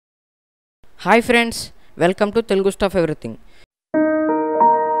Hi friends, welcome to Telugu staff everything.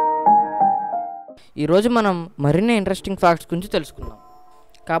 ఈరోజు మనం మరిన్ని ఇంట్రెస్టింగ్ ఫ్యాక్ట్స్ గురించి తెలుసుకుందాం.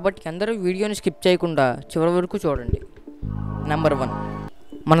 కాబట్టి అందరూ వీడియోని స్కిప్ చేయకుండా చివరి వరకు చూడండి. నెంబర్ 1,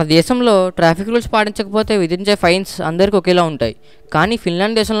 మన దేశంలో ట్రాఫిక్ రూల్స్ పాటించకపోతే విధించే ఫైన్స్ అందరికీ ఒకేలా ఉంటాయి. కానీ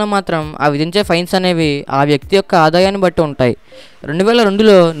ఫిన్లాండ్ దేశంలో మాత్రం ఆ విధించే ఫైన్స్ అనేవి ఆ వ్యక్తి యొక్క ఆదాయాన్ని బట్టి ఉంటాయి.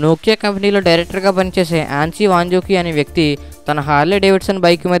 2002లో నోకియా కంపెనీలో డైరెక్టర్గా పనిచేసే ఆన్సీ వాంజోకి అనే వ్యక్తి తన హార్లీ డేవిడ్సన్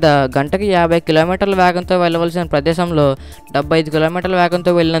బైక్ మీద గంటకి 50 కిలోమీటర్ల వేగంతో వెళ్ళవలసిన ప్రదేశంలో 75 కిలోమీటర్ల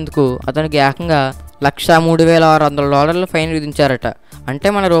వేగంతో వెళ్ళినందుకు అతనికి ఏకంగా $103,600 ఫైన్ విధించారట. అంటే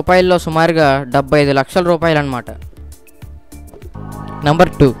మన రూపాయల్లో సుమారుగా 75 లక్షల రూపాయలు అన్నమాట. నెంబర్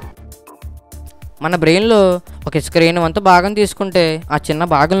 2, మన బ్రెయిన్లో ఒక స్క్రీన్ అంత భాగం తీసుకుంటే ఆ చిన్న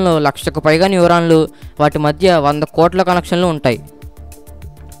భాగంలో 1,00,000కు పైగా న్యూరాన్లు, వాటి మధ్య 100 కోట్ల కనెక్షన్లు ఉంటాయి.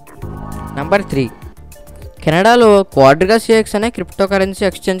 నెంబర్ 3, కెనడాలో క్వాడ్రిగాసిఎక్స్ అనే క్రిప్టోకరెన్సీ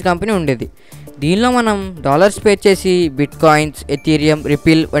ఎక్స్చేంజ్ కంపెనీ ఉండేది. దీనిలో మనం డాలర్స్ పే చేసి బిట్ కాయిన్స్, ఎథీరియం,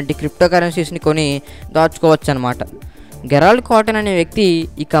 రిపిల్ వంటి క్రిప్టోకరెన్సీస్ని కొని దాచుకోవచ్చు అన్నమాట. గెరాల్డ్ కాటన్ అనే వ్యక్తి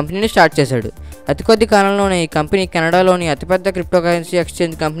ఈ కంపెనీని స్టార్ట్ చేశాడు. అతి కొద్ది కాలంలోనే ఈ కంపెనీ కెనడాలోని అతిపెద్ద క్రిప్టోకరెన్సీ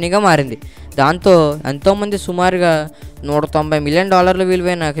ఎక్స్చేంజ్ కంపెనీగా మారింది. దాంతో ఎంతోమంది సుమారుగా $190 మిలియన్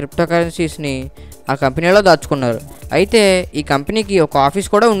విలువైన క్రిప్టోకరెన్సీస్ని ఆ కంపెనీలో దాచుకున్నారు. అయితే ఈ కంపెనీకి ఒక ఆఫీస్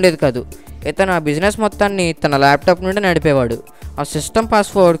కూడా ఉండేది కాదు. ఇతను ఆ బిజినెస్ మొత్తాన్ని తన ల్యాప్టాప్ నుండి నడిపేవాడు. ఆ సిస్టమ్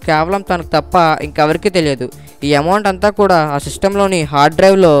పాస్వర్డ్ కేవలం తనకు తప్ప ఇంకెవరికీ తెలియదు. ఈ అమౌంట్ అంతా కూడా ఆ సిస్టంలోని హార్డ్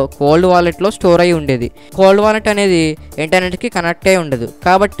డ్రైవ్లో కోల్డ్ వాలెట్లో స్టోర్ అయి ఉండేది. కోల్డ్ వాలెట్ అనేది ఇంటర్నెట్కి కనెక్ట్ అయి ఉండదు.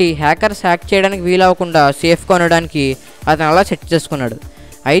 కాబట్టి హ్యాకర్స్ హ్యాక్ చేయడానికి వీలవకుండా సేఫ్గా ఉండడానికి అతను అలా సెట్ చేసుకున్నాడు.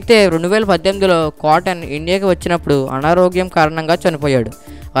 అయితే 2018లో కాటన్ ఇండియాకి వచ్చినప్పుడు అనారోగ్యం కారణంగా చనిపోయాడు.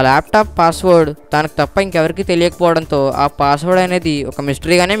 ఆ ల్యాప్టాప్ పాస్వర్డ్ తనకు తప్ప ఇంకెవరికి తెలియకపోవడంతో ఆ పాస్వర్డ్ అనేది ఒక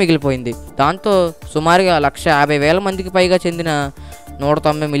మిస్టరీగానే మిగిలిపోయింది. దాంతో సుమారుగా 150,000 మందికి పైగా చెందిన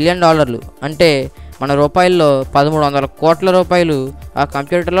 $190 మిలియన్, అంటే మన రూపాయల్లో 1,300 కోట్ల రూపాయలు ఆ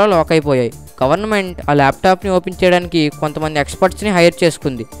కంప్యూటర్లో లాక్ అయిపోయాయి. గవర్నమెంట్ ఆ ల్యాప్టాప్ని ఓపెన్ చేయడానికి కొంతమంది ఎక్స్పర్ట్స్ని హైర్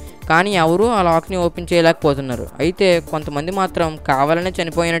చేసుకుంది. కానీ ఎవరూ ఆ లాక్ని ఓపెన్ చేయలేకపోతున్నారు. అయితే కొంతమంది మాత్రం కావాలనే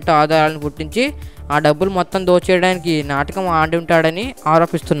చనిపోయినట్టు ఆధారాలను పుట్టించి ఆ డబ్బులు మొత్తం దోచేయడానికి నాటకం ఆడి ఉంటాడని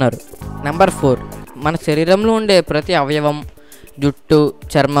ఆరోపిస్తున్నారు. నెంబర్ 4, మన శరీరంలో ఉండే ప్రతి అవయవం, జుట్టు,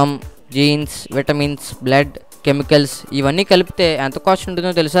 చర్మం, జీన్స్, విటమిన్స్, బ్లడ్, కెమికల్స్ ఇవన్నీ కలిపితే ఎంత కాస్ట్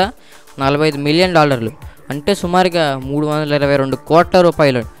ఉంటుందో తెలుసా? $45 మిలియన్, అంటే సుమారుగా 322 కోట్ల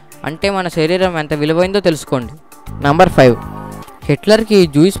రూపాయలు. అంటే మన శరీరం ఎంత విలువైందో తెలుసుకోండి. నెంబర్ 5, హిట్లర్కి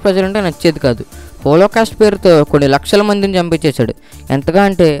జూయిష్ ప్రజలంటే నచ్చేది కాదు. హోలోకాస్ట్ పేరుతో కొన్ని లక్షల మందిని చంపించేశాడు. ఎంతగా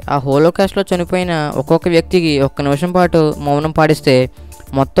అంటే ఆ హోలోకాస్ట్లో చనిపోయిన ఒక్కొక్క వ్యక్తికి 1 నిమిషం పాటు మౌనం పాటిస్తే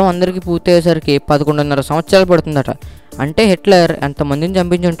మొత్తం అందరికీ పూర్తయ్యేసరికి 11.5 సంవత్సరాలు పడుతుందట. అంటే హిట్లర్ ఎంతమందిని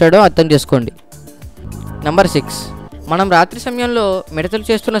చంపించి ఉంటాడో అర్థం చేసుకోండి. నెంబర్ 6, మనం రాత్రి సమయంలో మిడతలు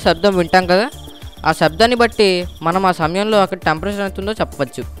చేస్తున్న శబ్దం వింటాం కదా. ఆ శబ్దాన్ని బట్టి మనం ఆ సమయంలో అక్కడ టెంపరేచర్ ఎంత ఉందో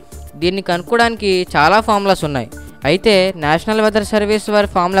చెప్పవచ్చు. దీన్ని కనుక్కోవడానికి చాలా ఫార్ములాస్ ఉన్నాయి. అయితే నేషనల్ వెదర్ సర్వీస్ వారి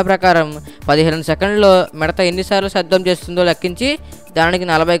ఫార్ములా ప్రకారం 15 సెకండ్లో మిడత ఎన్నిసార్లు శబ్దం చేస్తుందో లెక్కించి దానికి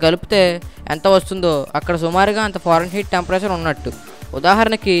 40 కలిపితే ఎంత వస్తుందో అక్కడ సుమారుగా అంత ఫారెన్హీట్ టెంపరేచర్ ఉన్నట్టు.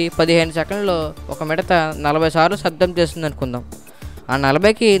 ఉదాహరణకి 15 సెకండ్లో ఒక మిడత 40 సార్లు శబ్దం చేస్తుంది అనుకుందాం. ఆ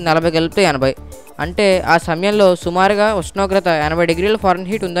 40కి 40 కలిపితే 80, అంటే ఆ సమయంలో సుమారుగా ఉష్ణోగ్రత 80 డిగ్రీల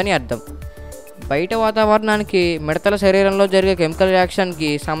ఫారెన్హీట్ ఉందని అర్థం. బయట వాతావరణానికి మిడతల శరీరంలో జరిగే కెమికల్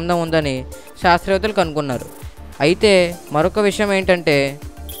రియాక్షన్కి సంబంధం ఉందని శాస్త్రవేత్తలు కనుగొన్నారు. అయితే మరొక విషయం ఏంటంటే,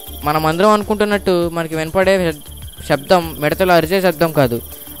 మనమందరం అనుకుంటున్నట్టు మనకి వినపడే శబ్దం మిడతలు అరిచే శబ్దం కాదు.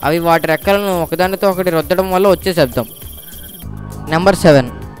 అవి వాటి రెక్కలను ఒకదానితో ఒకటి రుద్దడం వల్ల వచ్చే శబ్దం. నెంబర్ 7,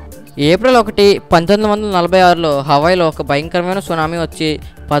 ఏప్రిల్ 1, 1946లో హవాయిలో ఒక భయంకరమైన సునామీ వచ్చి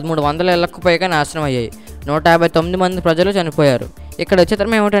 1,300 ఇళ్లకు పైగా నాశనం అయ్యాయి. 159 మంది ప్రజలు చనిపోయారు. ఇక్కడ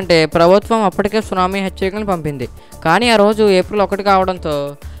విచిత్రం ఏమిటంటే ప్రభుత్వం అప్పటికే సునామీ హెచ్చరికలను పంపింది. కానీ ఆ రోజు ఏప్రిల్ 1 కావడంతో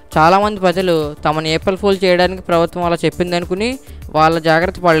చాలామంది ప్రజలు తమను ఏప్రిల్ ఫూల్ చేయడానికి ప్రభుత్వం అలా చెప్పింది అనుకుని వాళ్ళ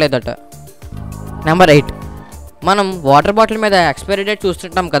జాగ్రత్త పడలేదట. నెంబర్ 8, మనం వాటర్ బాటిల్ మీద ఎక్స్పైరీ డేట్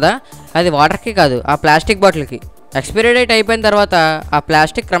చూస్తుంటాం కదా. అది వాటర్కి కాదు, ఆ ప్లాస్టిక్ బాటిల్కి. ఎక్స్పైరీ డేట్ అయిపోయిన తర్వాత ఆ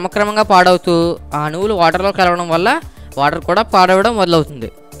ప్లాస్టిక్ క్రమక్రమంగా పాడవుతూ ఆ అణువులు వాటర్లో కలవడం వల్ల వాటర్ కూడా పాడవడం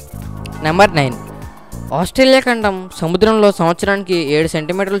మొదలవుతుంది. నెంబర్ 9, ఆస్ట్రేలియా ఖండం సముద్రంలో సంవత్సరానికి 7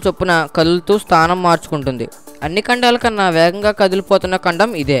 సెంటీమీటర్ల చొప్పున కదులుతూ స్థానం మార్చుకుంటుంది. అన్ని ఖండాల కన్నా వేగంగా కదిలిపోతున్న ఖండం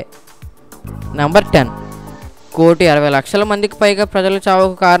ఇదే. నెంబర్ 10, 1,60,00,000 మందికి పైగా ప్రజల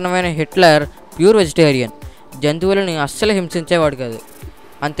చావుకు కారణమైన హిట్లర్ ప్యూర్ వెజిటేరియన్. జంతువులను అస్సలు హింసించేవాడు కాదు.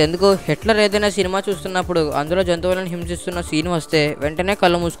 అంతెందుకు, హిట్లర్ ఏదైనా సినిమా చూస్తున్నప్పుడు అందులో జంతువులను హింసిస్తున్న సీన్ వస్తే వెంటనే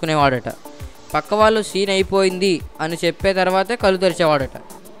కళ్ళు మూసుకునేవాడట. పక్క వాళ్ళు సీన్ అయిపోయింది అని చెప్పే తర్వాతే కళ్ళు తెరిచేవాడట.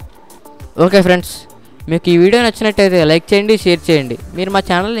 ఓకే ఫ్రెండ్స్, మీకు ఈ వీడియో నచ్చినట్లయితే లైక్ చేయండి, షేర్ చేయండి. మీరు మా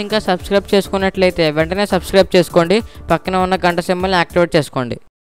ఛానల్ ఇంకా సబ్స్క్రైబ్ చేసుకున్నట్లయితే వెంటనే సబ్స్క్రైబ్ చేసుకోండి. పక్కన ఉన్న గంట సింబల్ని యాక్టివేట్ చేసుకోండి.